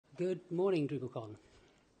Good morning, DrupalCon.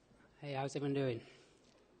 Hey, how's everyone doing?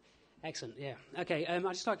 Excellent, yeah. Okay, I'd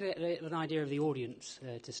just like to get an idea of the audience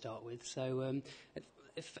to start with. So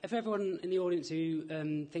if everyone in the audience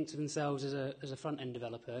who thinks of themselves as a front-end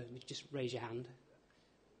developer, just raise your hand.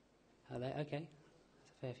 Are there? Okay,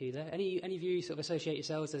 that's a fair few there. Any of you sort of associate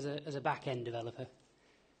yourselves as a back-end developer?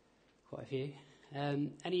 Quite a few.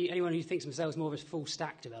 Anyone who thinks of themselves more of a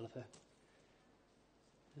full-stack developer?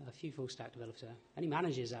 A few full-stack developers there. Any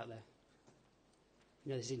managers out there?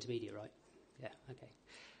 You know this is intermediate, right? Yeah,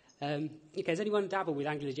 okay. Okay, has anyone dabbled with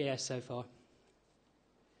Angular.JS so far?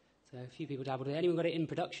 So a few people dabbled with it. Anyone got it in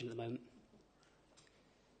production at the moment?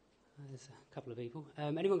 There's a couple of people.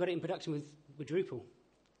 Anyone got it in production with Drupal?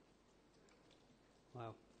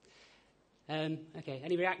 Wow. Okay,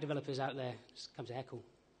 any React developers out there? Just come to heckle.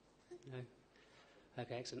 No?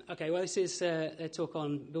 Okay, excellent. Okay, well, this is a talk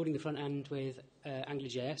on building the front end with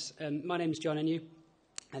Angular.js. My name is John Ennew,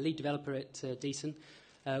 a lead developer at Deeson.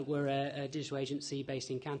 We're a digital agency based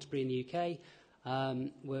in Canterbury in the UK.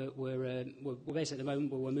 We're based at the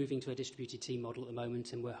moment, but we're moving to a distributed team model at the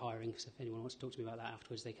moment, and we're hiring. So if anyone wants to talk to me about that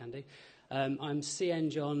afterwards, they can do. I'm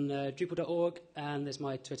CEng on Drupal.org, and there's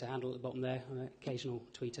my Twitter handle at the bottom there. I'm an occasional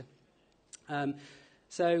tweeter.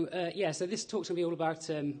 So this talk's going to be all about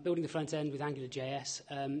building the front end with Angular.js.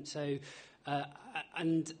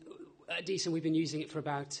 And at Deeson, we've been using it for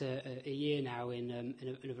about a year now in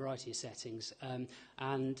a variety of settings.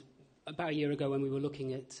 And about a year ago, when we were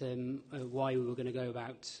looking at why we were going to go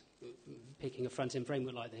about picking a front-end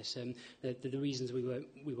framework like this, the reasons we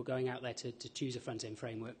were going out there to choose a front-end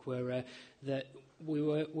framework were that we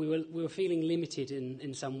were feeling limited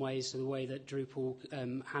in some ways to the way that Drupal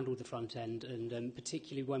handled the front end, and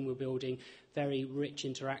particularly when we're building very rich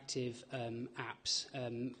interactive apps.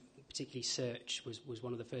 Particularly search was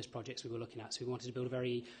one of the first projects we were looking at. So we wanted to build a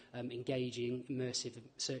very engaging, immersive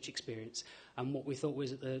search experience. And what we thought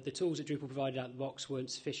was that the tools that Drupal provided out of the box weren't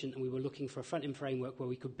sufficient, and we were looking for a front-end framework where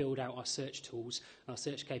we could build out our search tools, our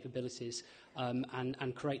search capabilities,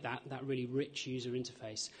 and create that really rich user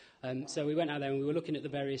interface. So we went out there and we were looking at the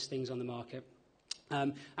various things on the market.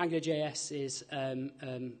 Angular.js is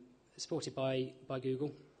supported by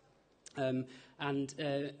Google. And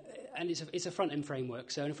it's a front-end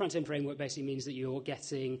framework. So a front-end framework basically means that you're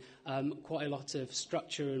getting quite a lot of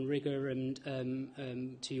structure and rigor and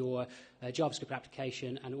to your JavaScript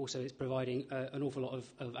application, and also it's providing an awful lot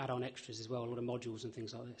of add-on extras as well, a lot of modules and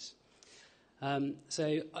things like this.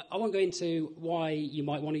 So I won't go into why you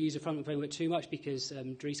might want to use a front-end framework too much, because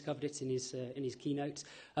Dries covered it in his keynote.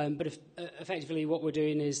 But effectively what we're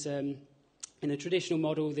doing is in a traditional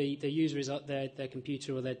model, the user is at their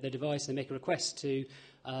computer or their device. They make a request to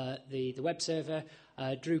the web server.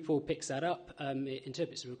 Drupal picks that up, it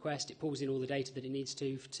interprets the request, it pulls in all the data that it needs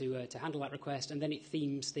to handle that request, and then it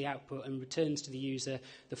themes the output and returns to the user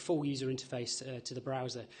the full user interface to the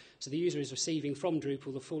browser. So the user is receiving from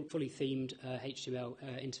Drupal the fully themed HTML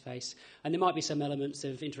interface, and there might be some elements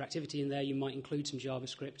of interactivity in there. You might include some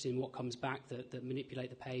JavaScript in what comes back that manipulate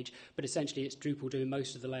the page, but essentially it's Drupal doing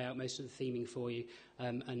most of the layout, most of the theming for you,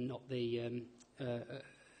 and not the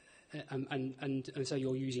and so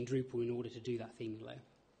you're using Drupal in order to do that theming layer.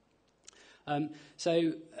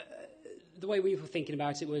 The way we were thinking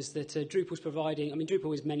about it was that Drupal's providing,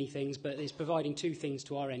 Drupal is many things, but it's providing two things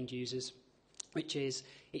to our end users, which is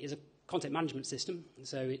it is a content management system.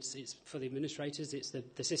 So it's for the administrators, it's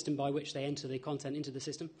the system by which they enter the content into the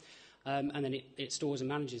system. And then it stores and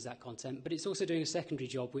manages that content. But it's also doing a secondary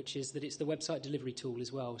job, which is that it's the website delivery tool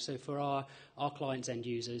as well. So for our clients' end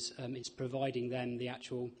users, it's providing them the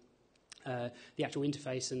actual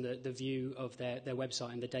interface and the view of their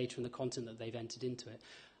website and the data and the content that they've entered into it.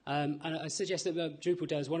 And I suggest that Drupal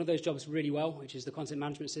does one of those jobs really well, which is the content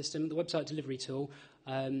management system. The website delivery tool,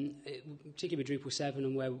 particularly with Drupal 7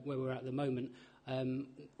 and where we're at the moment,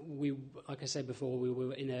 like I said before, we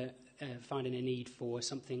were finding a need for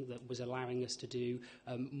something that was allowing us to do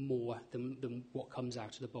more than what comes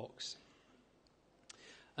out of the box.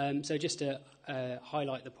 So just to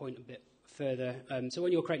highlight the point a bit further, so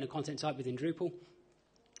when you're creating a content type within Drupal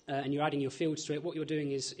and you're adding your fields to it, what you're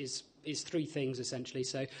doing is three things essentially.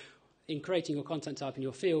 So in creating your content type and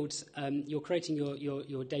your fields, you're creating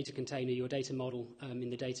your data container, your data model in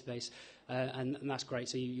the database, and that's great.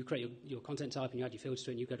 So you create your content type and you add your fields to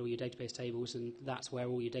it, and you've got all your database tables, and that's where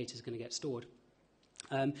all your data is going to get stored.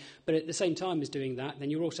 But at the same time as doing that, then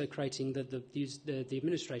you're also creating the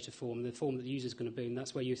administrator form, the form that the user is going to boot.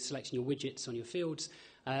 That's where you're selecting your widgets on your fields,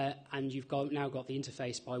 and you've now got the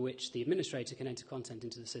interface by which the administrator can enter content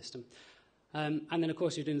into the system. And then, of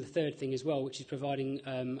course, you're doing the third thing as well, which is providing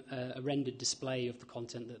a rendered display of the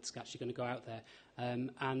content that's actually going to go out there.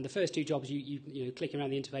 And the first two jobs, you clicking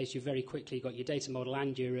around the interface, you've very quickly got your data model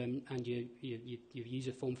and your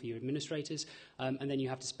user form for your administrators, and then you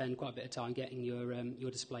have to spend quite a bit of time getting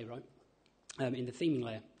your display right in the theming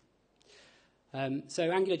layer.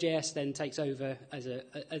 So Angular.JS then takes over as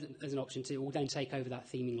an option to, will then take over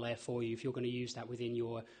that theming layer for you if you're going to use that within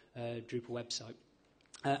your Drupal website.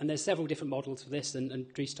 And there's several different models for this,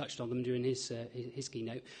 and Dries touched on them during his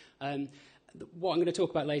keynote. What I'm going to talk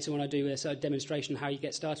about later when I do a demonstration of how you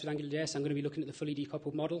get started with Angular.js, I'm going to be looking at the fully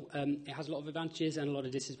decoupled model. It has a lot of advantages and a lot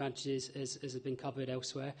of disadvantages, as has been covered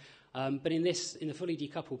elsewhere. But in the fully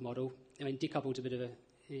decoupled model, I mean, decoupled is a bit of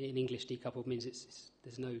in English, decoupled means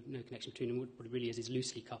there's no connection between them. What it really is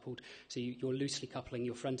loosely coupled. So you're loosely coupling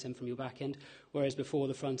your front end from your back end, whereas before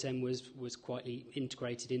the front end was quite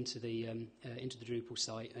integrated into the Drupal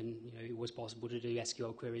site, and it was possible to do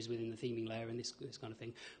SQL queries within the theming layer and this kind of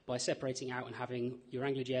thing. By separating out and having your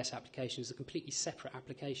Angular.js application as a completely separate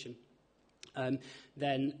application,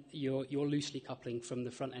 then you're loosely coupling from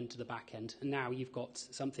the front end to the back end. And now you've got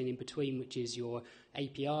something in between, which is your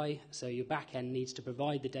API. So your back end needs to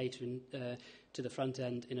provide the data to the front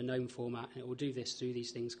end in a known format, and it will do this through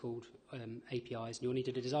these things called APIs. And you'll need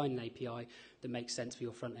to design an API that makes sense for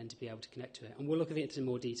your front end to be able to connect to it. And we'll look at it in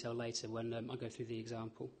more detail later when I go through the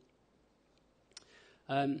example.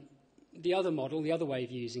 The other model, the other way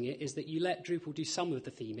of using it, is that you let Drupal do some of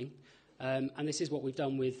the theming. And this is what we've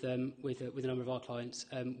done with a number of our clients,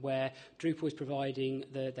 where Drupal is providing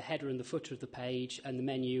the header and the footer of the page and the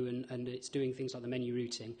menu, and it's doing things like the menu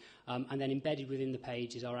routing. And then embedded within the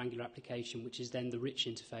page is our Angular application, which is then the rich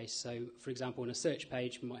interface. So, for example, on a search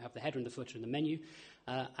page, we might have the header and the footer and the menu.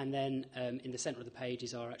 And then in the center of the page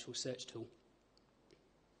is our actual search tool.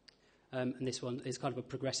 And this one is kind of a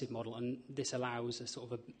progressive model, and this allows a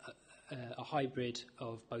sort of a hybrid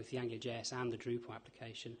of both the Angular.js and the Drupal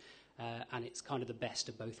application. And it's kind of the best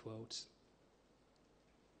of both worlds.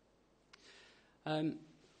 A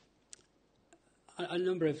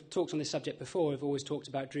number of talks on this subject before have always talked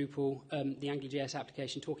about Drupal, the Angular.js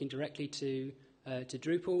application talking directly to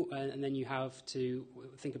Drupal, and then you have to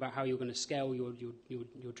think about how you're going to scale your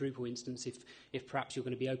Drupal instance if perhaps you're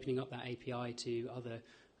going to be opening up that API to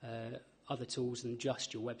other tools than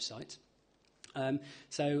just your website.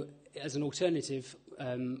 So as an alternative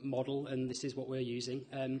model, and this is what we're using,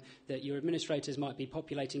 that your administrators might be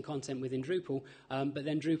populating content within Drupal, but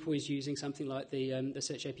then Drupal is using something like the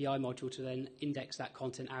Search API module to then index that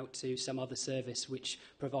content out to some other service which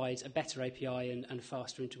provides a better API and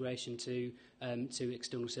faster integration to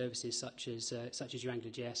external services such as your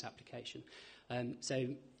Angular.js application. So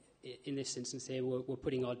in this instance here, we're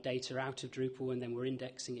putting our data out of Drupal and then we're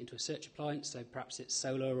indexing it into a search appliance. So perhaps it's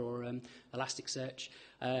Solr or Elasticsearch.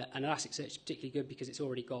 And Elasticsearch is particularly good because it's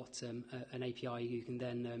already got an API you can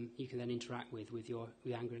then interact with your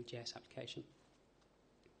Angular.js application.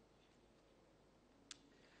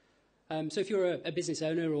 So if you're a business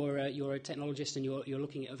owner or you're a technologist and you're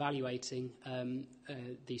looking at evaluating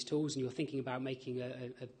these tools and you're thinking about making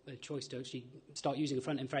a choice to actually start using a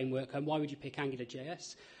front-end framework, why would you pick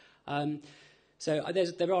Angular.js? So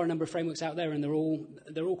there are a number of frameworks out there, and they're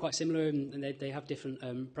all quite similar, and they have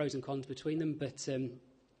different pros and cons between them. But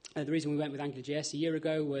the reason we went with Angular.js a year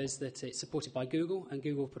ago was that it's supported by Google, and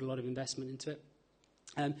Google put a lot of investment into it.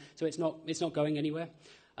 So it's not going anywhere.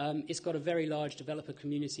 It's got a very large developer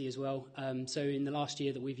community as well. So in the last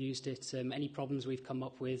year that we've used it, any problems we've come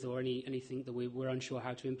up with or anything that we're unsure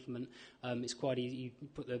how to implement, it's quite easy. You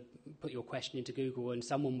put your question into Google and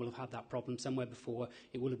someone will have had that problem somewhere before.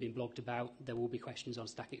 It will have been blogged about. There will be questions on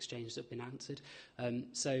Stack Exchange that have been answered.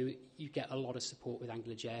 So you get a lot of support with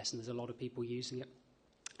Angular.js, and there's a lot of people using it.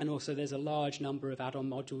 And also there's a large number of add-on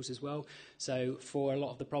modules as well. So for a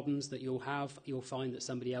lot of the problems that you'll find that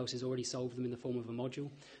somebody else has already solved them in the form of a module.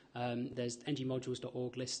 There's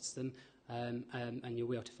ngmodules.org lists them, and you'll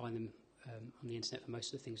be able to find them on the internet for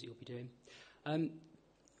most of the things that you'll be doing.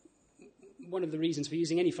 One of the reasons for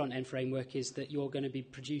using any front-end framework is that you're going to be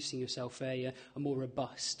producing yourself a more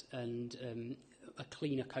robust and a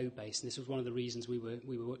cleaner code base, and this was one of the reasons we were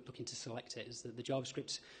looking to select it, is that the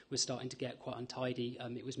JavaScript was starting to get quite untidy.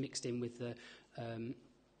 It was mixed in with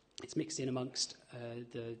It's mixed in amongst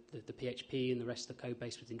the PHP and the rest of the code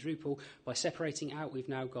base within Drupal. By separating out, we've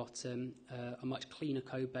now got a much cleaner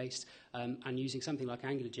code base, and using something like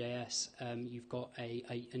Angular.JS, you've got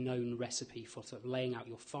a known recipe for sort of laying out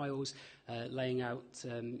your files, laying out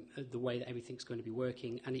the way that everything's going to be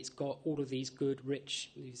working, and it's got all of these good,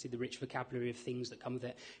 rich, you see the rich vocabulary of things that come with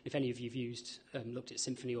it. If any of you've looked at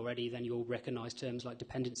Symfony already, then you'll recognise terms like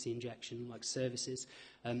dependency injection, like services.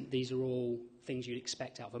 These are all things you'd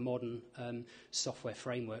expect out of a modern software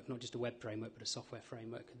framework, not just a web framework, but a software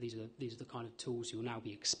framework. These are the kind of tools you'll now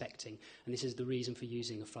be expecting, and this is the reason for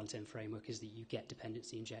using a front-end framework, is that you get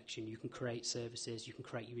dependency injection, you can create services, you can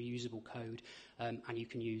create reusable code, and you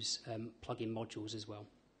can use plugin modules as well.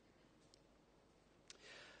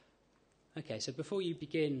 Okay, so before you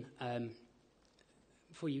begin on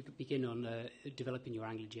developing your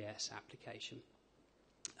Angular.js application,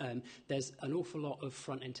 there's an awful lot of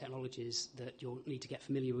front-end technologies that you'll need to get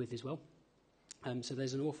familiar with as well. So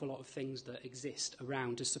there's an awful lot of things that exist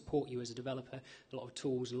around to support you as a developer, a lot of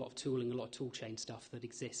tools, a lot of tooling, a lot of toolchain stuff that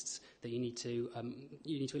exists that you need to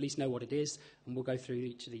at least know what it is, and we'll go through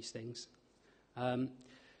each of these things.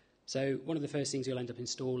 So one of the first things you'll end up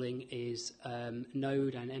installing is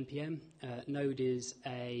Node and NPM. Node is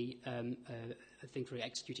a thing for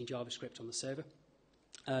executing JavaScript on the server.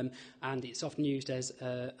 And it's often used as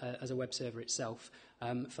a web server itself.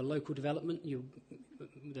 For local development,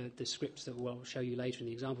 the scripts that we'll show you later and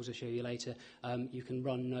the examples I'll show you later, you can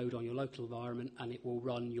run Node on your local environment, and it will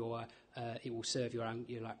run it will serve your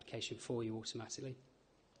application for you automatically.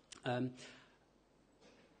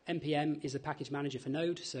 NPM is a package manager for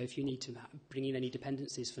Node, so if you need to bring in any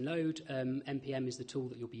dependencies for Node, NPM is the tool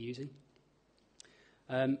that you'll be using.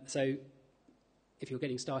 So if you're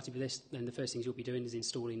getting started with this, then the first things you'll be doing is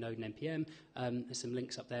installing Node and NPM. There's some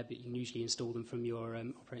links up there, but you can usually install them from your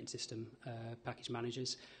operating system package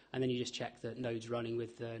managers. And then you just check that Node's running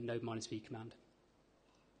with the node-v command.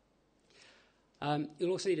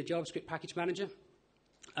 You'll also need a JavaScript package manager.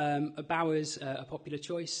 Bower's a popular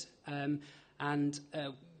choice.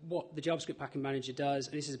 What the JavaScript package manager does,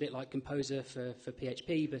 and this is a bit like Composer for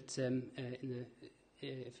PHP, but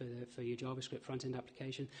for your JavaScript front-end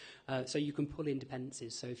application. So you can pull in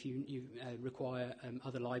dependencies. So if you require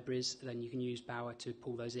other libraries, then you can use Bower to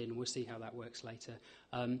pull those in, and we'll see how that works later.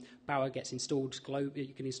 Bower gets installed globally.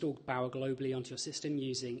 You can install Bower globally onto your system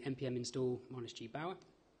using npm install -g Bower.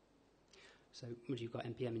 So once you've got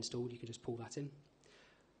npm installed, you can just pull that in.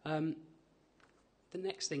 The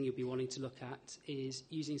next thing you'll be wanting to look at is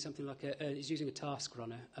using something like using a task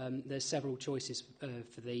runner. There's several choices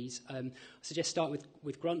for these. I suggest start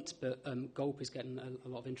with Grunt, but Gulp is getting a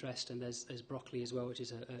lot of interest, and there's Broccoli as well, which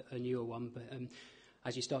is a newer one. But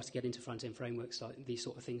as you start to get into front-end frameworks, these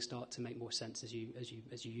sort of things start to make more sense as you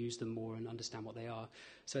use them more and understand what they are.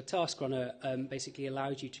 So a task runner basically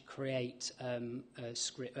allows you to create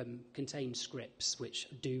contain scripts which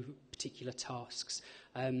do particular tasks.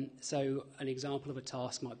 So an example of a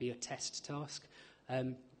task might be a test task.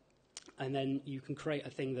 And then you can create a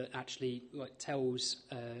thing that actually tells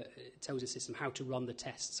the system how to run the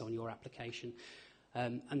tests on your application.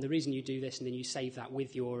 And the reason you do this and then you save that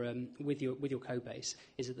with your code base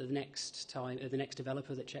is that the next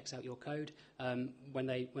developer that checks out your code, when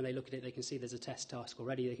they look at it, they can see there's a test task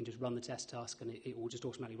already. They can just run the test task, and it will just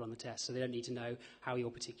automatically run the test. So they don't need to know how your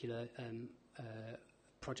particular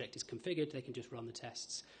project is configured. They can just run the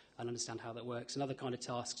tests and understand how that works. And other kind of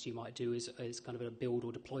tasks you might do is kind of a build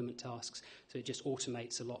or deployment tasks. So it just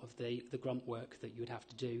automates a lot of the grunt work that you would have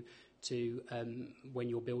to do when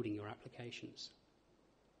you're building your applications.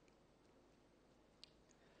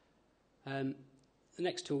 The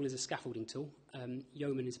next tool is a scaffolding tool.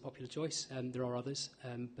 Yeoman is a popular choice. There are others,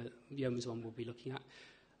 but Yeoman's one we'll be looking at.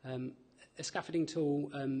 A scaffolding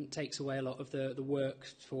tool takes away a lot of the work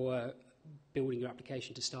for building your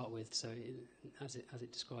application to start with, so as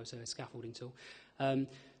it describes, so a scaffolding tool.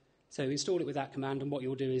 So install it with that command, and what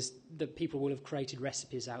you'll do is that people will have created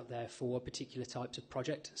recipes out there for particular types of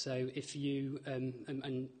project. So if you,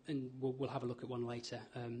 and we'll have a look at one later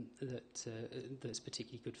that's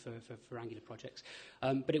particularly good for Angular projects,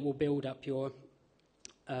 but it will build up your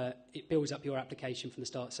application from the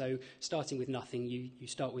start. So starting with nothing, you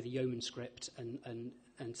start with a Yeoman script and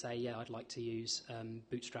say, yeah, I'd like to use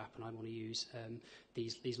Bootstrap, and I want to use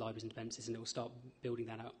these libraries and dependencies, and it will start building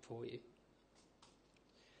that out for you.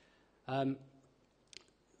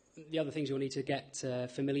 The other things you'll need to get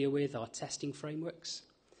familiar with are testing frameworks.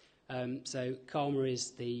 So Karma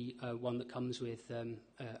is the one that comes with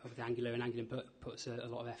Angular, and Angular puts a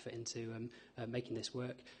lot of effort into making this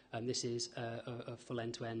work. This is a full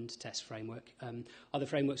end-to-end test framework. Other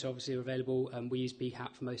frameworks are obviously available. We use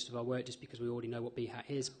Behat for most of our work just because we already know what Behat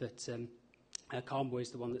is, but Karma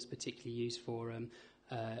is the one that's particularly used for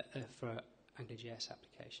Angular.JS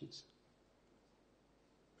applications.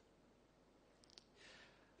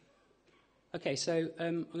 Okay, so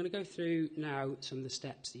I'm going to go through now some of the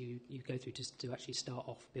steps that you go through to actually start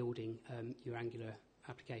off building your Angular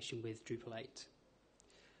application with Drupal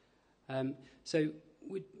 8. So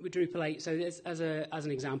with Drupal 8, so as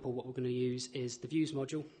an example, what we're going to use is the Views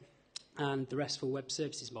module and the RESTful Web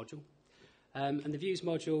Services module. And the Views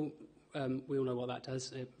module, we all know what that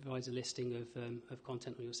does. It provides a listing of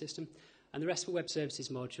content on your system. And the RESTful Web Services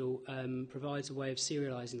module provides a way of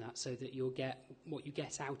serializing that so that you'll get what you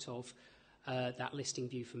get out of that listing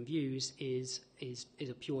view from views is a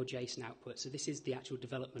pure JSON output. So this is the actual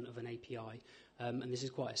development of an API, and this is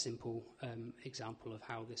quite a simple example of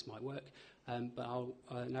how this might work. But I'll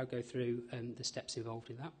now go through the steps involved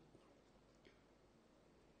in that.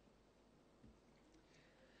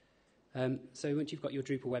 So once you've got your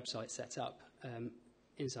Drupal website set up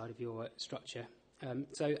inside of your structure,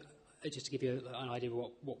 so just to give you an idea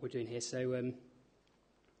of what we're doing here. So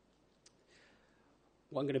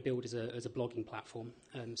what I'm going to build is a blogging platform.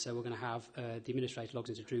 So we're going to have the administrator logs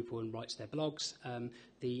into Drupal and writes their blogs.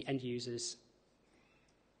 The end users,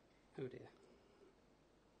 oh dear,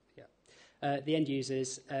 yeah, the end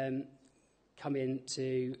users come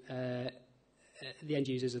into the end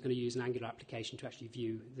users are going to use an Angular application to actually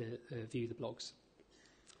view the blogs.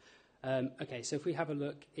 Okay, so if we have a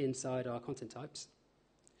look inside our content types,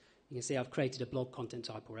 you can see I've created a blog content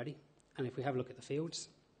type already. And if we have a look at the fields,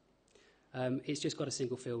 it's just got a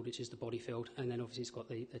single field, which is the body field, and then obviously it's got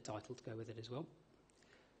the title to go with it as well.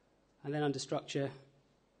 And then under structure,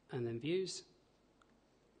 and then views,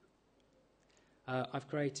 I've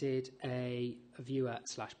created a viewer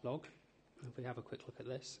 / blog. If we have a quick look at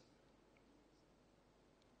this.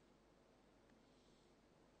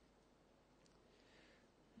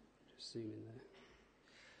 Just zoom in there.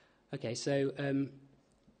 Okay, so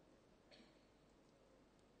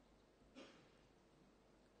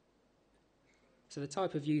so the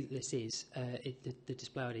type of view that this is, the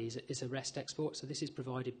display ID is a REST export. So this is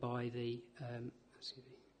provided by the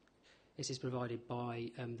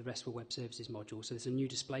the RESTful Web Services module. So there's a new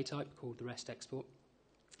display type called the REST export.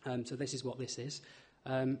 So this is what this is.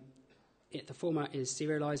 The format is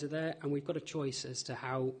serializer there, and we've got a choice as to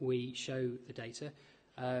how we show the data.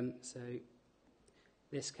 So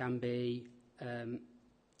this can be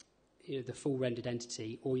the full rendered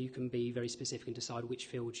entity, or you can be very specific and decide which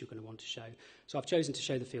fields you're going to want to show. So I've chosen to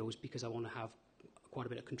show the fields because I want to have quite a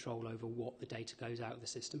bit of control over what the data goes out of the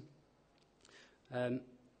system.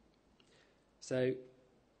 So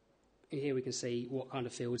here we can see what kind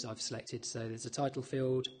of fields I've selected. So there's a title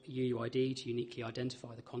field, UUID to uniquely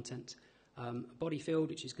identify the content, a body field,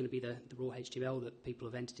 which is going to be the raw HTML that people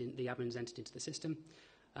have entered in, the admins entered into the system.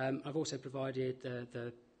 I've also provided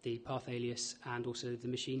the path alias and also the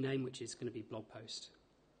machine name, which is going to be blog post.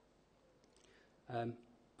 And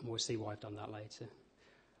we'll see why I've done that later.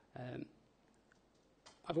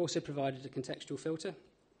 I've also provided a contextual filter.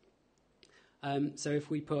 So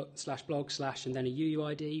if we put /blog/ and then a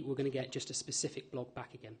UUID, we're going to get just a specific blog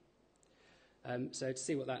back again. So to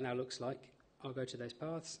see what that now looks like, I'll go to those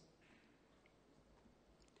paths.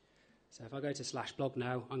 So if I go to /blog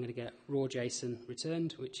now, I'm going to get raw JSON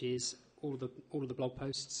returned, which is all of the blog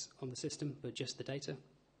posts on the system, but just the data.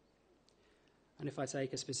 And if I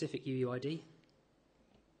take a specific UUID,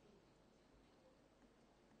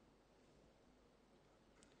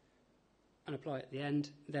 and apply it at the end,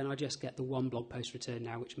 then I just get the one blog post return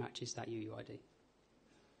now, which matches that UUID.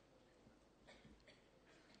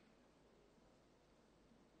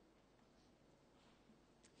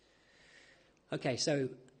 Okay, so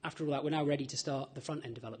after all that, we're now ready to start the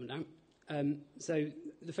front-end development now. So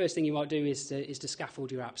the first thing you might do is to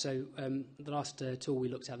scaffold your app. So the last tool we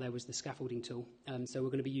looked at there was the scaffolding tool. So we're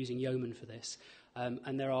going to be using Yeoman for this.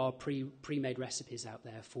 And there are pre-made recipes out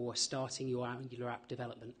there for starting your Angular app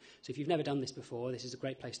development. So if you've never done this before, this is a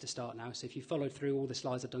great place to start now. So if you've followed through all the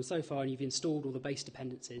slides I've done so far and you've installed all the base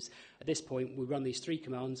dependencies, at this point we run these 3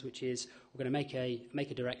 commands, which is we're going to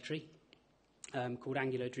make a directory called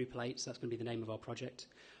Angular.Drupal 8, so that's going to be the name of our project.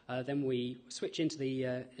 Then we switch into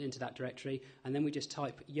that directory, and then we just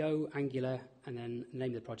type yo Angular, and then name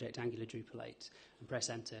of the project Angular.Drupal 8, and press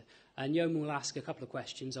enter. And Yeoman will ask a couple of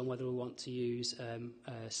questions on whether we want to use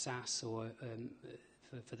Sass or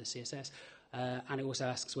for the CSS. And it also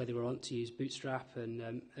asks whether we want to use Bootstrap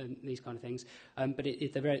and these kind of things. But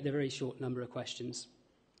they're very short number of questions.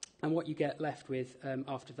 And what you get left with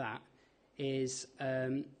after that is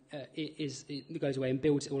it goes away and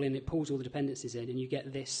builds it all in. It pulls all the dependencies in, and you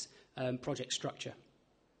get this project structure.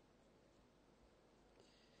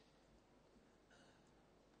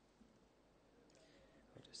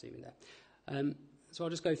 I'll just zoom in there. So I'll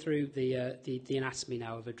just go through the anatomy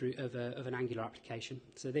now of an Angular application.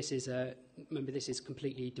 So this is remember, this is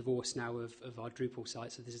completely divorced now of our Drupal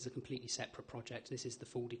site. So this is a completely separate project. This is the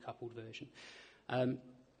full decoupled version.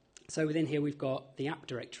 So within here we've got the app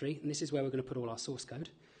directory, and this is where we're going to put all our source code.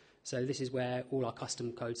 So this is where all our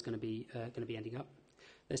custom code is going to be ending up.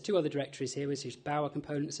 There's two other directories here, which is Bower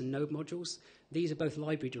components and Node modules. These are both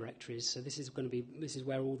library directories, so this is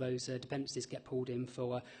where all those dependencies get pulled in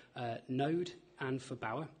for Node and for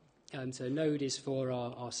Bower. So Node is for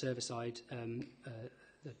our server side,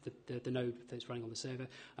 the node that's running on the server,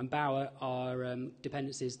 and Bower are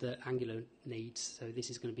dependencies that Angular needs. So this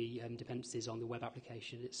is going to be dependencies on the web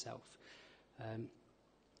application itself.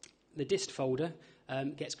 The dist folder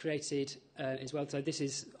gets created as well. So this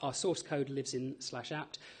is our source code lives in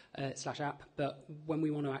 /app, but when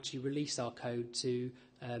we want to actually release our code to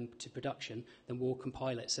production, then we'll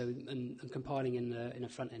compile it. So and compiling in a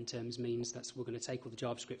front end terms means that we're going to take all the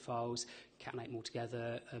JavaScript files, concatenate them all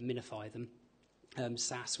together, minify them.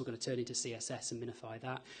 Sass we're going to turn into CSS and minify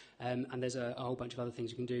that, and there's a whole bunch of other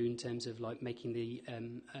things you can do in terms of like making the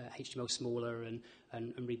HTML smaller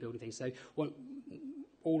and rebuilding things. So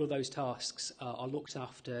all of those tasks are looked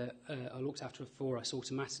after for us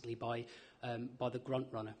automatically by the grunt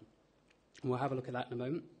runner. And we'll have a look at that in a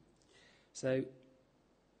moment. So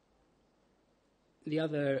the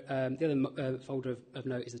other folder of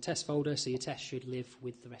note is the test folder. So your test should live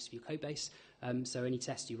with the rest of your code base. So any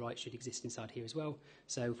test you write should exist inside here as well.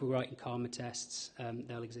 So if we're writing Karma tests,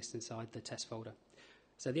 they'll exist inside the test folder.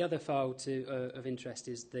 So the other file of interest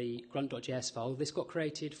is the grunt.js file. This got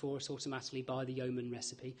created for us automatically by the Yeoman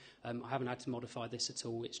recipe. I haven't had to modify this at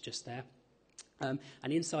all. It's just there. And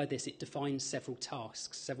inside this, it defines several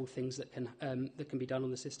tasks, several things that can be done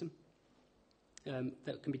on the system,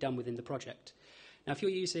 that can be done within the project. Now, if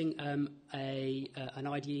you're using an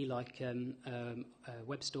IDE like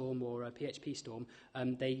WebStorm or a PHP Storm,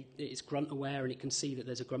 it's grunt aware and it can see that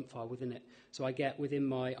there's a grunt file within it. So I get within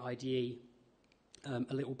my IDE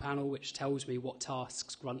a little panel which tells me what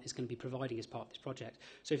tasks Grunt is going to be providing as part of this project.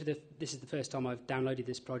 So if this is the first time I've downloaded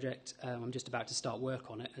this project, I'm just about to start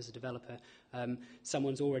work on it as a developer,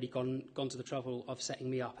 someone's already gone to the trouble of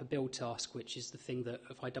setting me up a build task, which is the thing that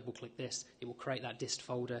if I double-click this, it will create that dist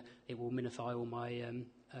folder, it will minify all my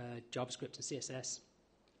JavaScript and CSS,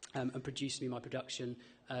 and produce me my production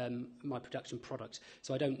product.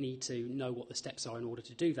 So I don't need to know what the steps are in order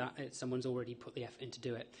to do that. Someone's already put the effort in to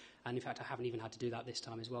do it. And in fact, I haven't even had to do that this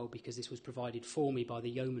time as well, because this was provided for me by the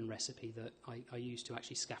Yeoman recipe that I used to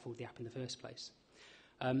actually scaffold the app in the first place.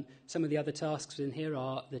 Some of the other tasks in here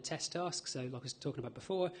are the test tasks. So like I was talking about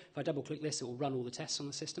before, if I double-click this, it will run all the tests on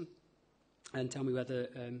the system and tell me whether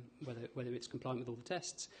it's compliant with all the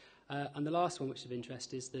tests. And the last one, which is of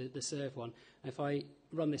interest, is the serve one. And if I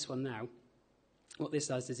run this one now, what this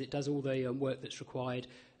does is it does all the work that's required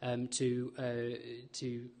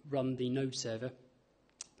to run the node server,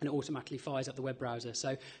 and it automatically fires up the web browser.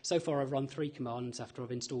 So far I've run 3 commands after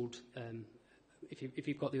I've installed, if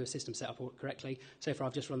you've got your system set up correctly, so far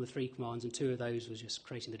I've just run the 3 commands, and 2 of those was just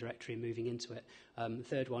creating the directory and moving into it. The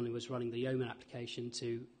third one was running the Yeoman application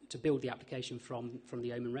to build the application from the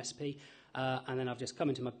Yeoman recipe. And then I've just come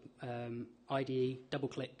into my IDE,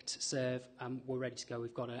 double-clicked serve, and we're ready to go.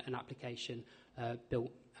 We've got an application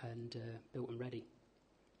built and ready.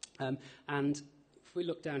 And if we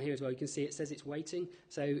look down here as well, you can see it says it's waiting.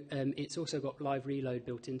 So it's also got live reload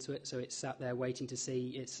built into it. So it's sat there waiting to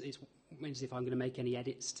see it's waiting to see if I'm going to make any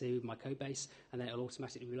edits to my code base, and then it'll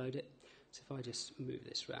automatically reload it. So if I just move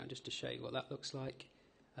this around just to show you what that looks like.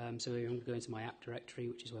 So I'm going to go into my app directory,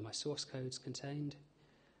 which is where my source code's contained.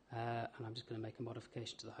 And I'm just going to make a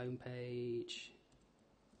modification to the home page.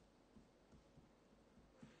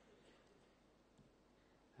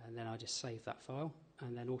 And then I'll just save that file,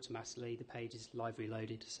 and then automatically the page is live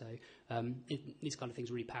reloaded. So these kind of things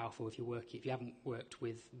are really powerful if you haven't worked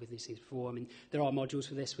with these things before. I mean, there are modules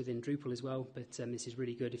for this within Drupal as well, but this is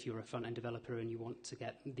really good if you're a front-end developer and you want to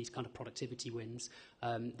get these kind of productivity wins.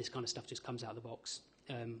 This kind of stuff just comes out of the box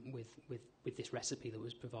with this recipe that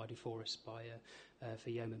was provided for us by for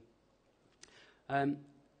Yeoman.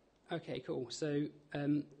 Okay, cool. So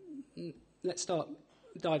let's start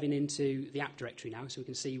diving into the app directory now, so we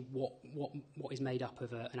can see what is made up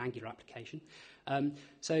of an Angular application.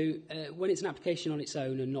 So when it's an application on its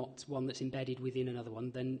own and not one that's embedded within another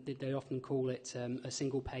one, then they often call it a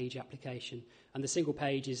single page application. And the single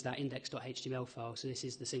page is that index.html file. So this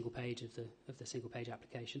is the single page of the single page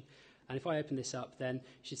application. And if I open this up, then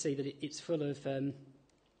you should see that it's full of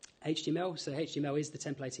HTML. So HTML is the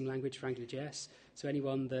templating language for Angular.js. So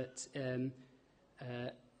anyone that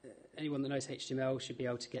knows HTML should be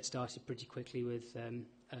able to get started pretty quickly with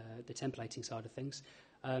the templating side of things.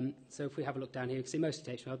 So if we have a look down here, you can see most of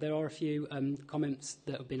the HTML. There are a few comments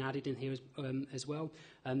that have been added in here as well.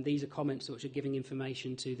 These are comments which are giving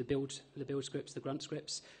information to the build scripts, the grunt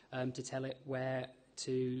scripts, to tell it where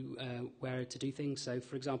to do things. So,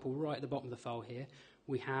 for example, right at the bottom of the file here,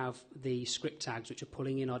 we have the script tags which are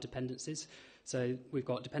pulling in our dependencies. So we've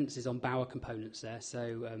got dependencies on Bower components there.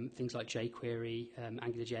 So things like jQuery,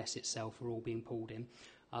 Angular.js itself are all being pulled in.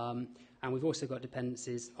 And we've also got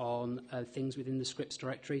dependencies on things within the scripts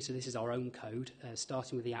directory. So this is our own code,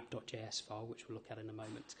 starting with the app.js file, which we'll look at in a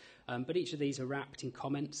moment. But each of these are wrapped in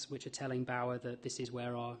comments, which are telling Bower that this is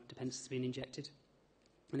where our dependencies have been injected.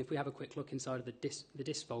 And if we have a quick look inside of the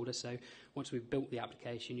dist folder, so once we've built the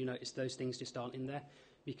application, you notice those things just aren't in there,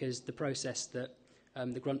 because the process that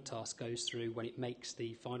the grunt task goes through when it makes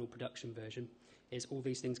the final production version is all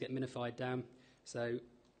these things get minified down. So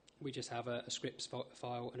we just have a scripts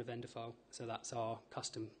file and a vendor file. So that's our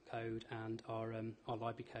custom code and our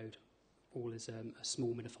library code, all as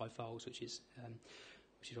small minified files, which is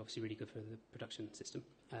obviously really good for the production system,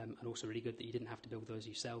 and also really good that you didn't have to build those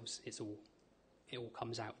yourselves. It all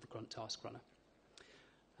comes out of the grunt task runner.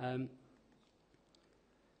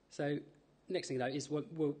 So next thing, though, is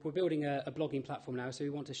we're building a blogging platform now, so we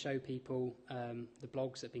want to show people the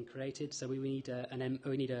blogs that have been created. So we need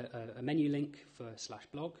a menu link for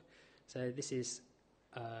 /blog. So this is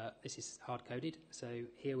hard-coded. So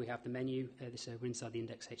here we have the menu. We're inside the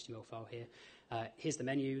index.html file here. Here's the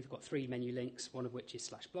menu. We've got 3 menu links, one of which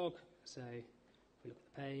is /blog. So if we look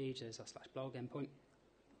at the page, there's our /blog endpoint.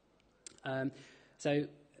 So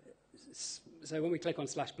when we click on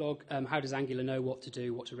 /blog, how does Angular know what to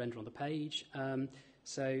do, what to render on the page?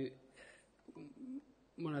 So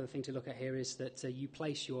one other thing to look at here is that you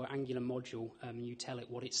place your Angular module and you tell it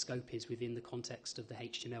what its scope is within the context of the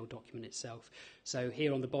HTML document itself. So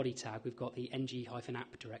here on the body tag, we've got the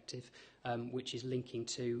ng-app directive, which is linking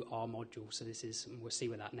to our module. So this is, we'll see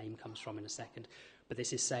where that name comes from in a second. But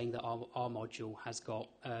this is saying that our module has got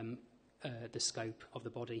the scope of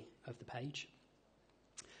the body of the page.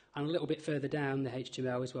 And a little bit further down the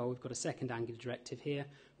HTML as well, we've got a second Angular directive here,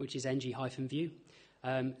 which is ng-view.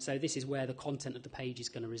 So this is where the content of the page is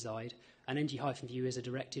going to reside. And ng-view is a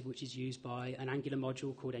directive which is used by an Angular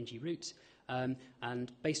module called ng-root.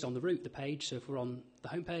 And based on the root of the page, so if we're on the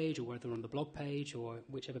home page or whether we're on the blog page or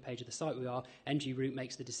whichever page of the site we are, ng-root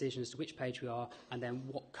makes the decision as to which page we are and then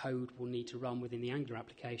what code we'll need to run within the Angular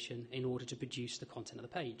application in order to produce the content of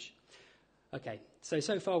the page. Okay,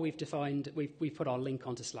 so far we've put our link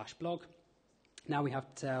onto /blog. Now we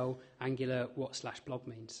have to tell Angular what /blog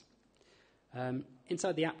means.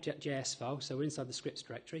 Inside the app.js file, so we're inside the scripts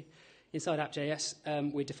directory. Inside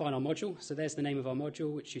app.js, we define our module. So there's the name of our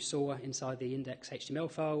module, which you saw inside the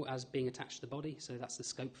index.html file as being attached to the body. So that's the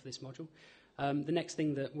scope for this module. The next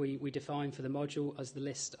thing that we define for the module is the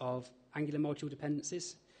list of Angular module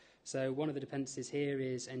dependencies. So one of the dependencies here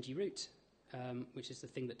is ng-root, which is the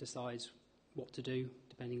thing that decides what to do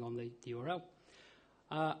depending on the URL.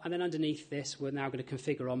 And then underneath this, we're now going to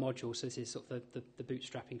configure our module. So this is sort of the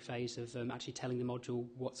bootstrapping phase of actually telling the module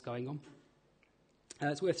what's going on.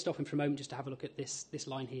 It's worth stopping for a moment just to have a look at this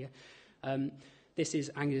line here. This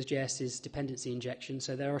is Angular.js's dependency injection.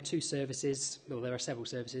 So there are 2 services, well, there are several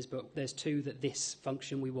services, but there's 2 that this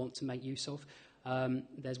function we want to make use of.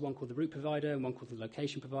 There's one called the root provider and one called the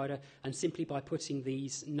location provider, and simply by putting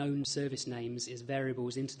these known service names as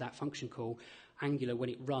variables into that function call, Angular, when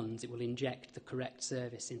it runs, it will inject the correct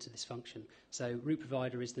service into this function. So root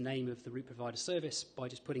provider is the name of the root provider service. By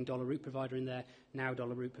just putting $root provider in there, now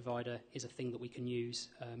 $root provider is a thing that we can use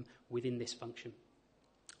within this function.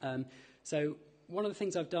 So one of the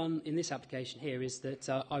things I've done in this application here is that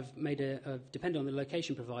I've made depend on the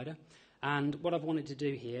location provider, and what I've wanted to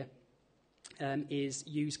do here is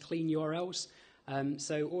use clean URLs.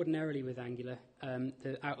 So ordinarily with Angular,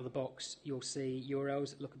 out of the box, you'll see URLs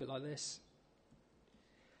that look a bit like this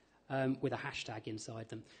with a hashtag inside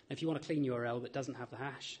them. Now, if you want a clean URL that doesn't have the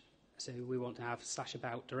hash, so we want to have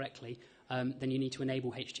 /about directly, then you need to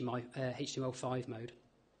enable HTML5 mode.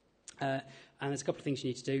 And there's a couple of things you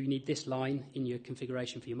need to do. You need this line in your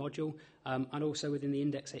configuration for your module, and also within the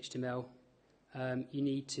index.html you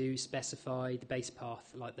need to specify the base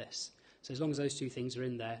path like this. So as long as those two things are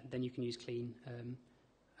in there, then you can use clean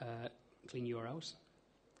URLs.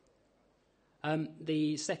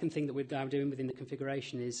 The second thing that we're now doing within the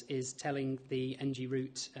configuration is telling the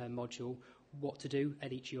ng-root module what to do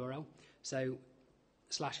at each URL. So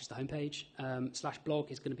slash is the home page, slash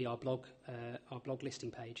blog is going to be our blog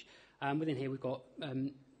listing page. Within here we've got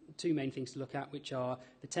two main things to look at, which are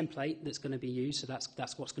the template that's going to be used. So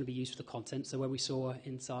that's what's going to be used for the content. So where we saw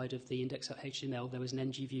inside of the index.html, there was an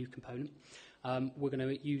ng-view component. We're going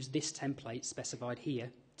to use this template specified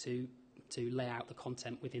here to lay out the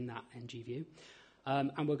content within that ng-view.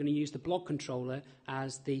 And we're going to use the blog controller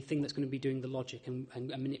as the thing that's going to be doing the logic and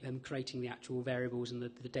creating the actual variables and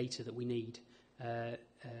the data that we need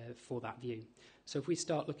for that view. So if we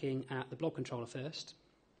start looking at the blog controller first,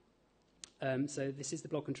 so this is the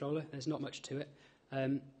blog controller. There's not much to it.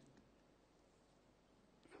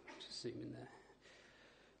 Just zoom in there.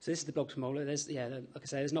 So this is the blog controller. Like I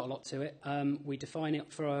say, there's not a lot to it. We define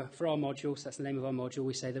it for our module. So that's the name of our module.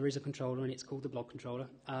 We say there is a controller, and it's called the blog controller.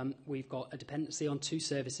 We've got a dependency on two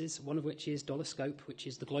services, one of which is $scope, which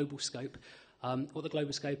is the global scope. What the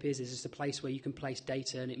global scope is it's a place where you can place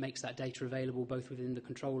data, and it makes that data available both within the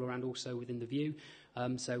controller and also within the view.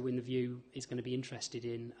 So when the view is going to be interested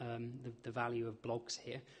in the value of blogs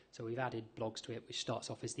here. So we've added blogs to it, which starts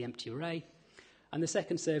off as the empty array. And the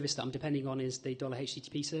second service that I'm depending on is the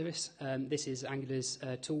 $HTTP service. This is Angular's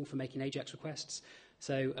tool for making AJAX requests.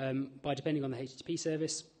 So by depending on the HTTP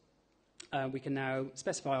service, we can now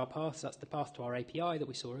specify our path. So that's the path to our API that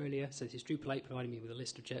we saw earlier. So this is Drupal 8 providing me with a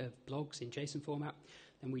list of blogs in JSON format.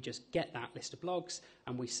 Then we just get that list of blogs,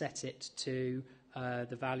 and we set it to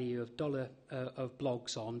the value of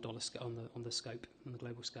blogs on the scope, on the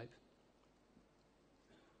global scope.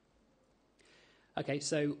 Okay,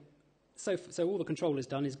 so all the controller's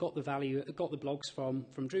done is got the blogs from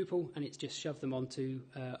Drupal, and it's just shoved them onto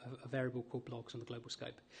a variable called blogs on the global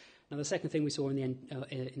scope. Now, the second thing we saw in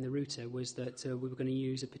the router was that we were going to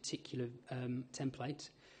use a particular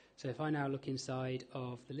template. So if I now look inside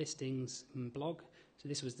of the listings blog, so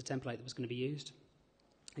this was the template that was going to be used.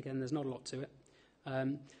 Again, there's not a lot to it.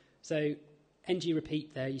 So ng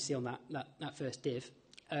repeat there, you see on that first div.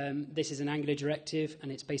 This is an Angular directive,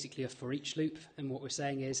 and it's basically a for each loop. And what we're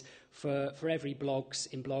saying is for every blogs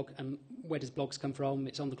in blog, and where does blogs come from?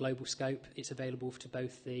 It's on the global scope. It's available to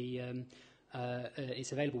both the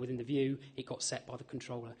it's available within the view. It got set by the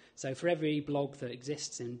controller. So for every blog that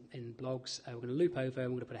exists in blogs, we're going to loop over,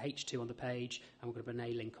 and we're going to put a H2 on the page, and we're going to put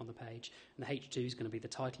an A-link on the page. And the H2 is going to be the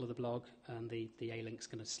title of the blog, and the A-link is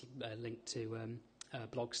going to link to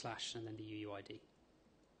blog / and then the UUID.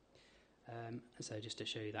 So just to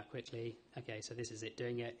show you that quickly, okay, so this is it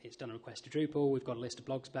doing it. It's done a request to Drupal. We've got a list of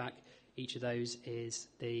blogs back. Each of those is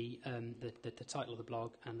the title of the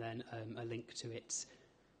blog, and then a link to its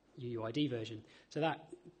UUID version. So that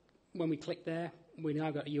when we click there, we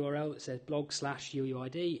now got a URL that says blog /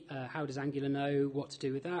 UUID. How does Angular know what to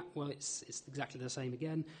do with that? Well, it's exactly the same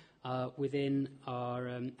again. Within our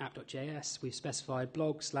app.js, we've specified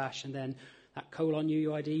blog / and then that colon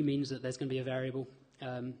UUID means that there's going to be a variable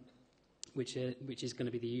which is going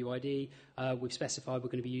to be the UUID. We've specified we're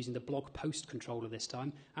going to be using the blog post controller this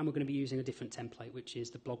time, and we're going to be using a different template, which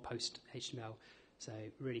is the blog post HTML. So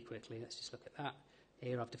really quickly, let's just look at that.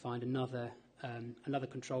 Here I've defined another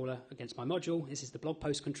controller against my module. This is the blog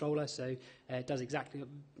post controller, so it does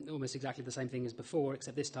almost exactly the same thing as before,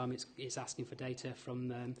 except this time it's asking for data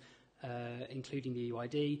from including the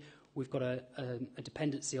UUID. We've got a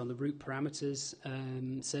dependency on the root parameters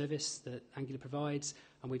service that Angular provides,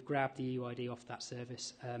 and we've grabbed the UUID off that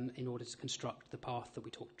service in order to construct the path that we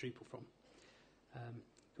talked to Drupal from.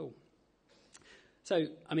 Cool. So,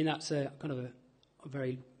 I mean, that's a kind of a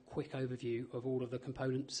very quick overview of all of the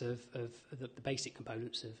components of the basic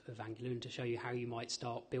components of Angular, and to show you how you might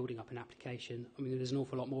start building up an application. I mean, there's an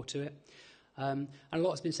awful lot more to it. And a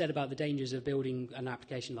lot has been said about the dangers of building an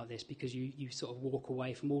application like this, because you sort of walk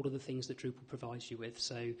away from all of the things that Drupal provides you with.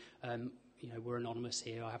 So, we're anonymous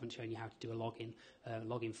here. I haven't shown you how to do a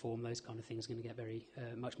login form. Those kind of things are going to get very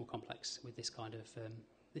much more complex with this kind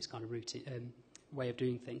of routine way of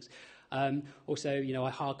doing things. Also, I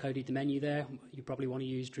hard-coded the menu there. You probably want to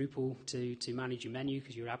use Drupal to manage your menu,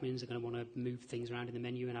 because your admins are going to want to move things around in the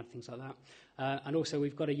menu and add things like that. And also,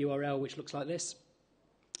 we've got a URL which looks like this,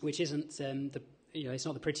 which isn't it's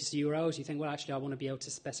not the prettiest URLs. You think, well, actually, I want to be able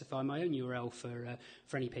to specify my own URL for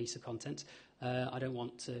any piece of content. I don't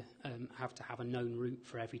want to have a known route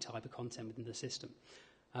for every type of content within the system.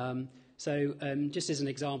 So just as an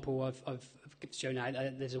example, I've shown out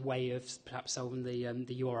there's a way of perhaps solving the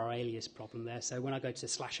URL alias problem there. So when I go to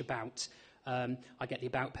 /about, I get the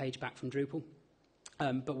About page back from Drupal.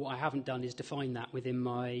 But what I haven't done is define that within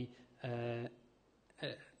my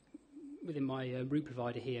root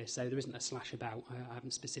provider here, so there isn't a /about. I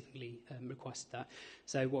haven't specifically requested that.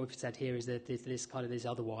 So what we've said here is that there's this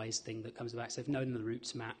otherwise thing that comes about. So if none of the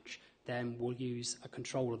roots match, then we'll use a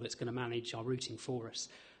controller that's going to manage our routing for us.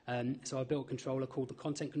 So I built a controller called the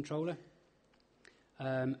content controller,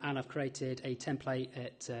 and I've created a template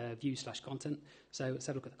at view/content. So let's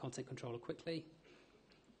have a look at the content controller quickly.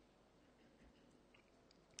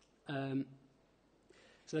 So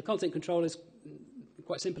the content controller is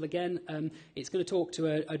quite simple again. It's going to talk to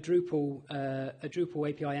a Drupal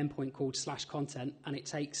API endpoint called /content, and it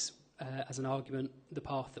takes as an argument the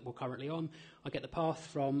path that we're currently on. I get the path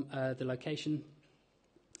from the location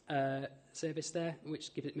service there,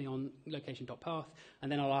 which gives it me on location.path,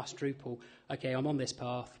 and then I'll ask Drupal, okay, I'm on this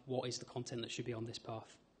path, what is the content that should be on this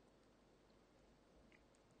path?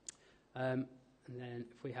 And then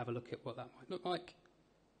if we have a look at what that might look like.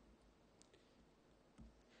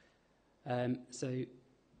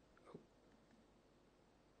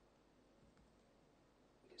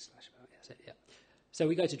 So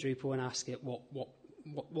we go to Drupal and ask it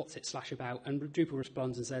what's it /about, and Drupal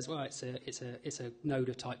responds and says, well, it's a node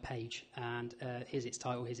of type page, and here's its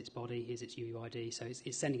title, here's its body, here's its UUID. So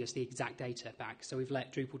it's sending us the exact data back. So we've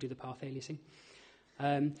let Drupal do the path aliasing.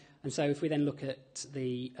 And so if we then look at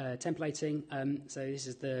the templating, so this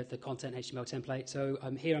is the content HTML template. So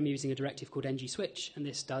here I'm using a directive called ng-switch, and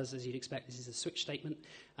this does, as you'd expect, this is a switch statement,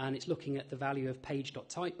 and it's looking at the value of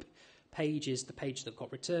page.type. Page is the page that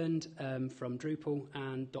got returned from Drupal,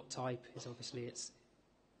 and .type is obviously it's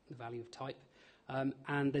the value of type.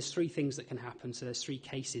 And there's three things that can happen, so there's three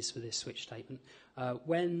cases for this switch statement.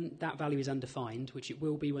 When that value is undefined, which it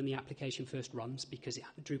will be when the application first runs, because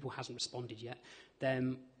Drupal hasn't responded yet,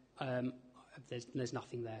 then there's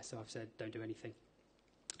nothing there, so I've said don't do anything.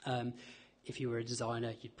 If you were a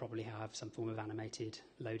designer, you'd probably have some form of animated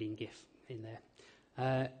loading GIF in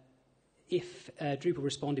there. If Drupal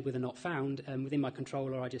responded with a not found, within my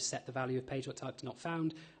controller I just set the value of page.type to not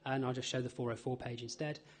found, and I'll just show the 404 page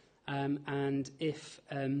instead. And if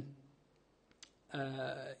it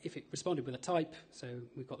responded with a type, so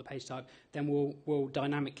we've got the page type, then we'll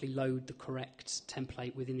dynamically load the correct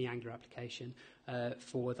template within the Angular application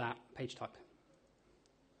for that page type.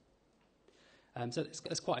 So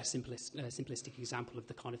it's quite a simplistic example of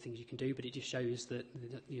the kind of things you can do, but it just shows that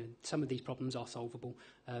some of these problems are solvable,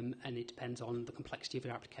 and it depends on the complexity of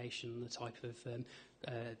your application, the type of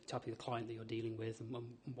the client that you're dealing with, and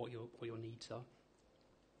what your needs are.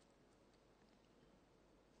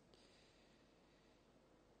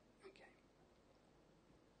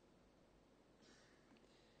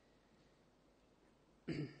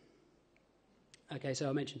 Okay, so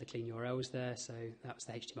I mentioned the clean URLs there, so that was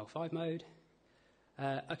the HTML5 mode.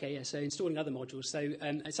 So installing other modules. So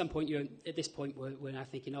at some point, at this point, we're now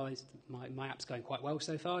thinking, my app's going quite well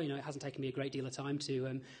so far. It hasn't taken me a great deal of time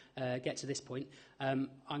to get to this point.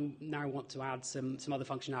 I now want to add some other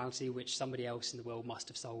functionality which somebody else in the world must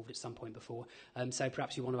have solved at some point before. So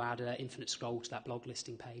perhaps you want to add infinite scroll to that blog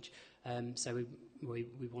listing page. So we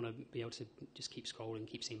want to be able to just keep scrolling,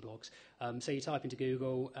 keep seeing blogs. So you type into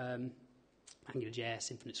Google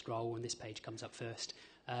Angular.JS, infinite scroll, and this page comes up first.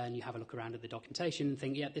 And you have a look around at the documentation and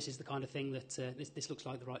think, yeah, this is the kind of thing that this looks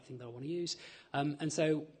like the right thing that I want to use. And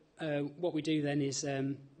so what we do then is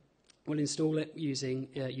we'll install it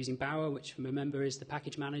using Bower, which, remember, is the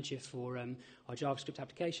package manager for our JavaScript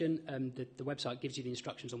application. The website gives you the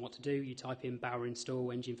instructions on what to do. You type in Bower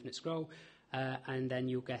install ng infinite scroll, and then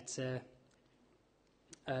you'll get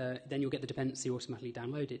the dependency automatically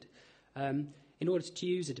downloaded. In order to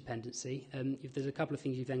use a dependency, there's a couple of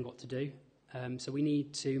things you've then got to do. So we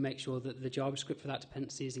need to make sure that the JavaScript for that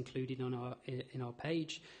dependency is included in our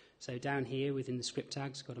page. So down here within the script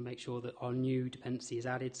tags, we've got to make sure that our new dependency is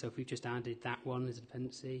added. So if we've just added that one as a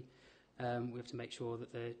dependency, we have to make sure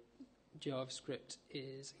that the JavaScript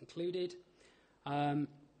is included. And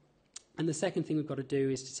the second thing we've got to do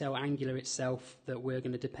is to tell Angular itself that we're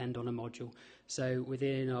going to depend on a module. So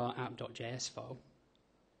within our app.js file,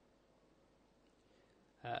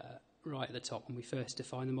 right at the top, when we first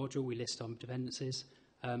define the module, we list our dependencies,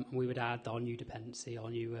 and we would add our new dependency, our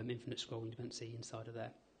new infinite scrolling dependency inside of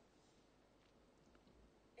there.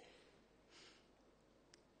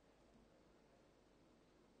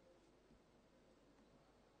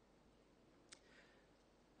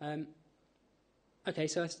 Okay,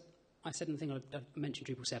 so I said in the thing I mentioned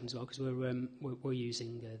Drupal 7 as well, because we're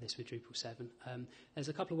using this with Drupal 7. There's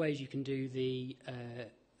a couple of ways you can do the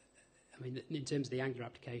I mean, in terms of the Angular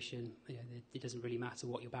application, it doesn't really matter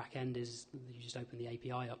what your back end is. You just open the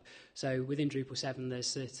API up. So within Drupal 7, there's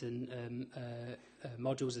certain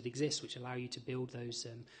modules that exist which allow you to build those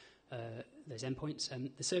endpoints.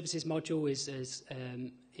 The services module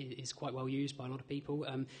is quite well used by a lot of people.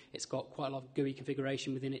 It's got quite a lot of GUI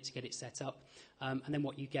configuration within it to get it set up. And then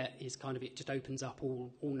what you get is kind of, it just opens up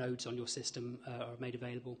all nodes on your system are made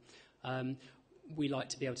available. We like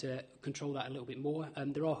to be able to control that a little bit more.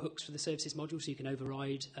 There are hooks for the services module, so you can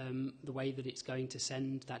override the way that it's going to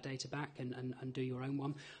send that data back and do your own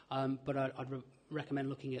one. But I'd recommend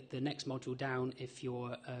looking at the next module down if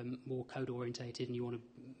you're more code orientated and you want to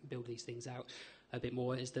build these things out a bit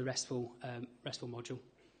more, is the RESTful module.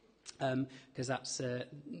 Because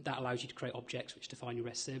that allows you to create objects which define your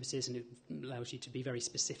REST services, and it allows you to be very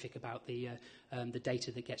specific about the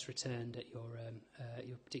data that gets returned at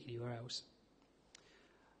your particular URLs.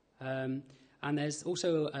 And there's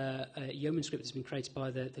also a Yeoman script that's been created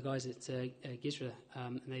by the guys at Gizra,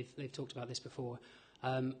 and they've talked about this before,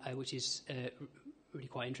 which is really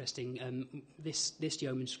quite interesting. This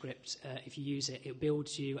Yeoman script, if you use it, it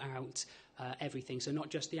builds you out everything. So not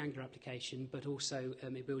just the Angular application, but also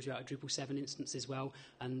it builds you out a Drupal 7 instance as well,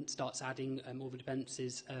 and starts adding all the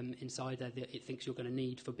dependencies inside there that it thinks you're going to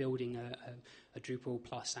need for building a Drupal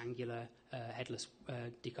plus Angular headless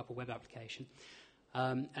decoupled web application.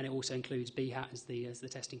 And it also includes Behat as the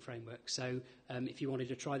testing framework. So if you wanted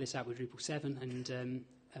to try this out with Drupal 7, and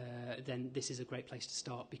then this is a great place to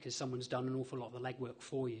start, because someone's done an awful lot of the legwork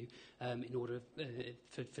for you in order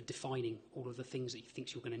for defining all of the things that you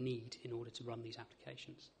think you're going to need in order to run these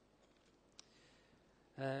applications.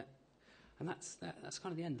 And that's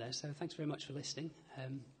kind of the end there. So thanks very much for listening. I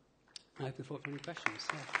open the floor for any questions.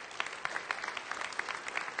 Yeah.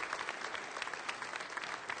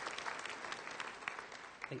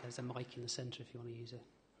 I think there's a mic in the centre if you want to use it.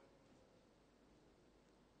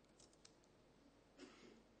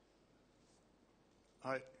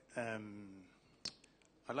 Hi.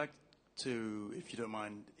 I'd like to, if you don't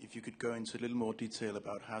mind, if you could go into a little more detail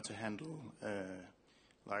about how to handle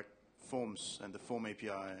like forms and the form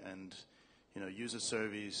API and user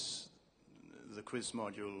service, the quiz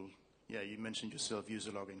module. Yeah, you mentioned yourself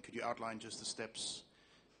user login. Could you outline just the steps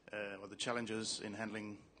or the challenges in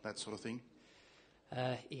handling that sort of thing?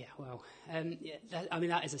 That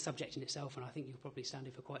is a subject in itself, and I think you'll probably stand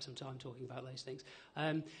here for quite some time talking about those things.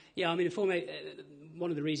 One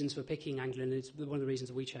of the reasons for picking Angular, and it's one of the reasons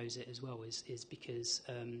that we chose it as well, is because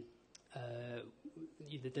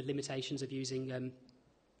the limitations of using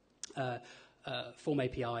Form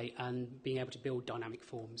API and being able to build dynamic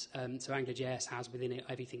forms. So Angular.JS has within it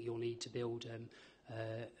everything you'll need to build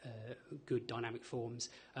good dynamic forms.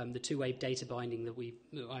 The two-way data binding that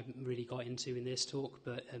I haven't really got into in this talk,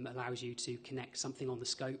 but allows you to connect something on the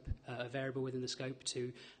scope, a variable within the scope,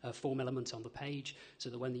 to a form element on the page, so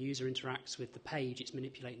that when the user interacts with the page, it's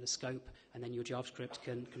manipulating the scope, and then your JavaScript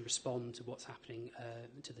can respond to what's happening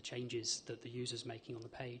to the changes that the user's making on the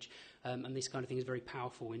page. And this kind of thing is very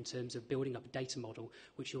powerful in terms of building up a data model,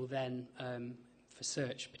 which you'll then for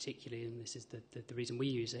search particularly, and this is the reason we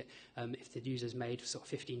use it, if the user's made sort of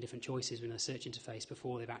 15 different choices in a search interface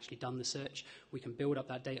before they've actually done the search, we can build up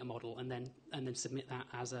that data model and then submit that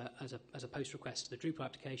as a post request to the Drupal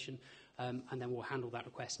application, and then we'll handle that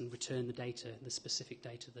request and return the data, the specific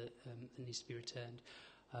data that needs to be returned.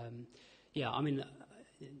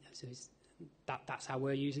 That's how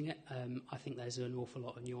we're using it. I think there's an awful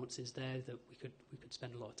lot of nuances there that we could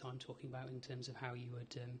spend a lot of time talking about in terms of how you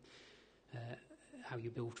would how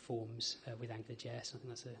you build forms with Angular.js. I think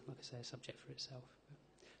that's a subject for itself.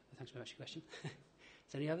 But thanks very much for your question.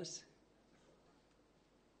 Is there any others?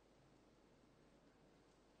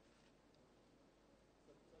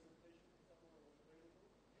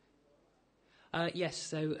 Yes.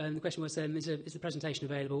 So the question was, is the presentation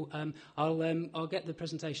available? I'll get the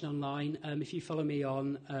presentation online. If you follow me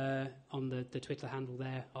on the Twitter handle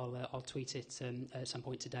there, I'll tweet it at some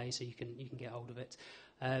point today, so you can get hold of it.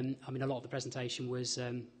 A lot of the presentation was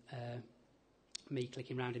me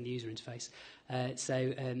clicking around in the user interface.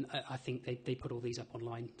 I think they put all these up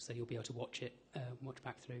online, so you'll be able to watch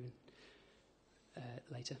back through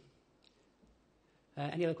later.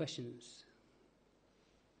 Any other questions?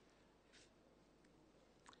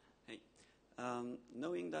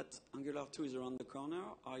 Knowing that Angular 2 is around the corner,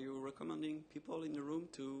 are you recommending people in the room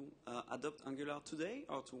to adopt Angular today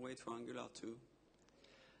or to wait for Angular 2?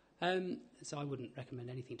 So I wouldn't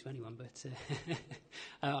recommend anything to anyone, but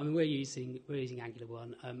we're using Angular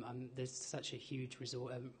 1. There's such a huge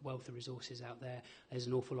wealth of resources out there. There's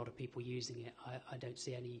an awful lot of people using it. I don't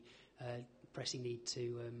see any pressing need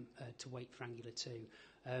to wait for Angular 2.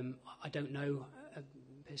 I don't know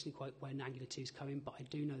personally quite when Angular 2 is coming, but I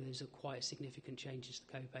do know there's quite a significant changes to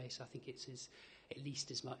the code base. I think it's at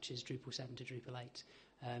least as much as Drupal 7 to Drupal 8.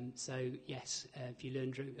 So yes, if you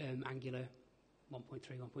learn Angular 1.3,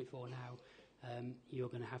 1.4 now, you're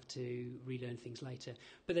going to have to relearn things later.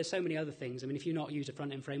 But there's so many other things. I mean, if you've not used a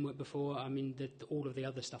front-end framework before, I mean, all of the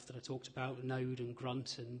other stuff that I talked about, Node and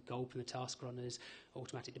Grunt and Gulp and the task runners,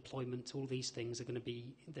 automatic deployment, all these things are going to be,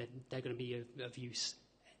 they're going to be of use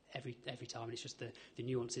every time. And it's just the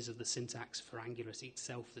nuances of the syntax for Angular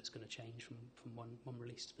itself that's going to change from one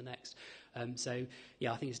release to the next. So,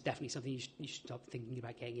 yeah, I think it's definitely something you should start thinking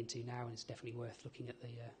about getting into now, and it's definitely worth looking at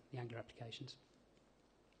the Angular applications.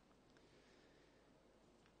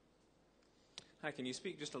 Hi, can you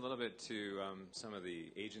speak just a little bit to some of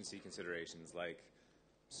the agency considerations, like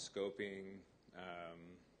scoping,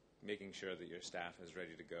 making sure that your staff is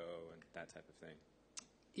ready to go, and that type of thing?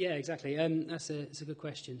 Yeah, exactly. That's a good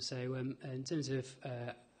question. So in terms of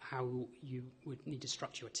how you would need to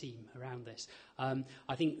structure a team around this,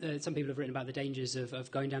 I think some people have written about the dangers of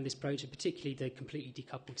going down this approach, and particularly the completely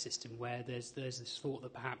decoupled system, where there's this thought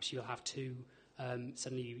that perhaps you'll have two.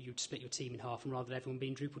 Suddenly you'd split your team in half, and rather than everyone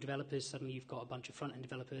being Drupal developers, suddenly you've got a bunch of front-end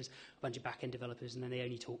developers, a bunch of back-end developers, and then they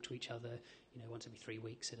only talk to each other, once every 3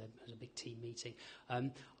 weeks at a big team meeting.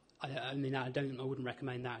 I wouldn't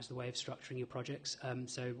recommend that as the way of structuring your projects.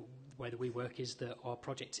 So the way that we work is that our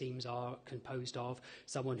project teams are composed of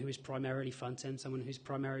someone who is primarily front-end, someone who's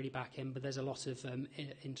primarily back-end, but there's a lot of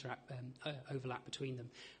overlap between them.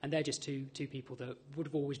 And they're just two people that would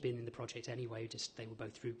have always been in the project anyway, just they were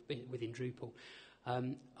both within Drupal.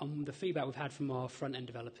 The feedback we've had from our front-end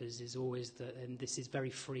developers is always that this is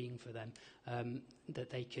very freeing for them,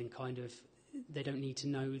 that they can they don't need to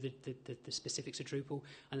know the specifics of Drupal,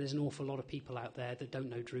 and there's an awful lot of people out there that don't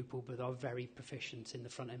know Drupal but are very proficient in the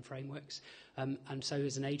front-end frameworks. And so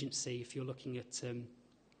as an agency, if you're looking at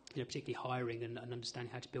particularly hiring and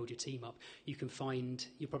understanding how to build your team up, you'll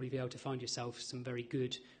probably be able to find yourself some very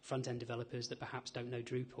good front-end developers that perhaps don't know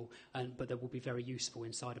Drupal, but that will be very useful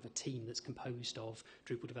inside of a team that's composed of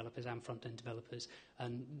Drupal developers and front-end developers.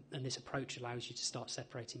 And this approach allows you to start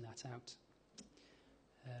separating that out.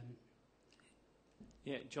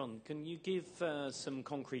 Yeah, John, can you give some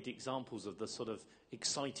concrete examples of the sort of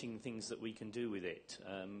exciting things that we can do with it?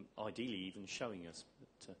 Ideally, even showing us,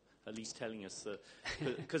 but, at least telling us.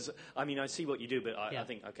 Because, I see what you do, but I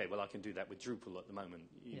think, okay, well, I can do that with Drupal at the moment.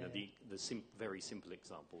 The very simple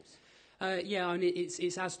examples.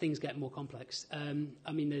 It's as things get more complex.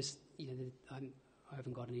 There's, I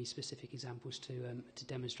haven't got any specific examples to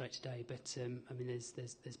demonstrate today, but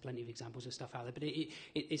there's plenty of examples of stuff out there. But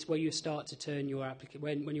it's where you start to turn your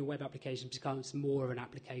when your web application becomes more of an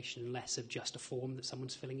application and less of just a form that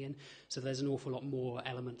someone's filling in. So there's an awful lot more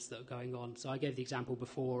elements that are going on. So I gave the example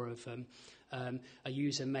before of a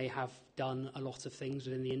user may have done a lot of things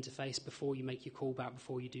within the interface before you make your callback,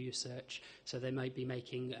 before you do your search. So they might be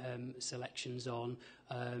making selections on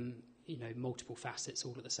multiple facets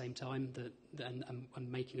all at the same time,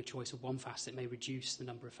 and making a choice of one facet may reduce the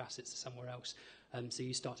number of facets somewhere else. So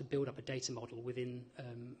you start to build up a data model within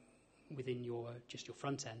your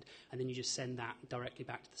front end, and then you just send that directly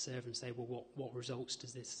back to the server and say, well, what results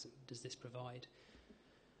does this provide?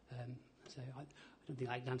 So I don't think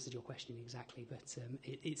I answered your question exactly, but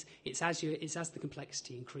it's as the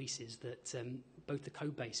complexity increases that both the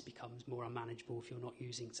code base becomes more unmanageable if you're not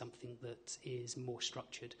using something that is more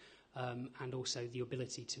structured, and also the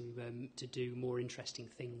ability to do more interesting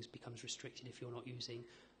things becomes restricted if you're not using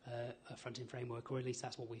a front-end framework, or at least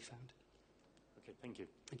that's what we found. Okay, thank you.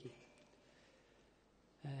 Thank you.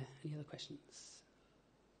 Any other questions?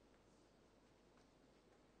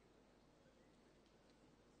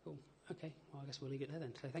 Cool. Okay, well, I guess we'll leave it there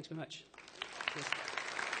then. So thanks very much. Cheers.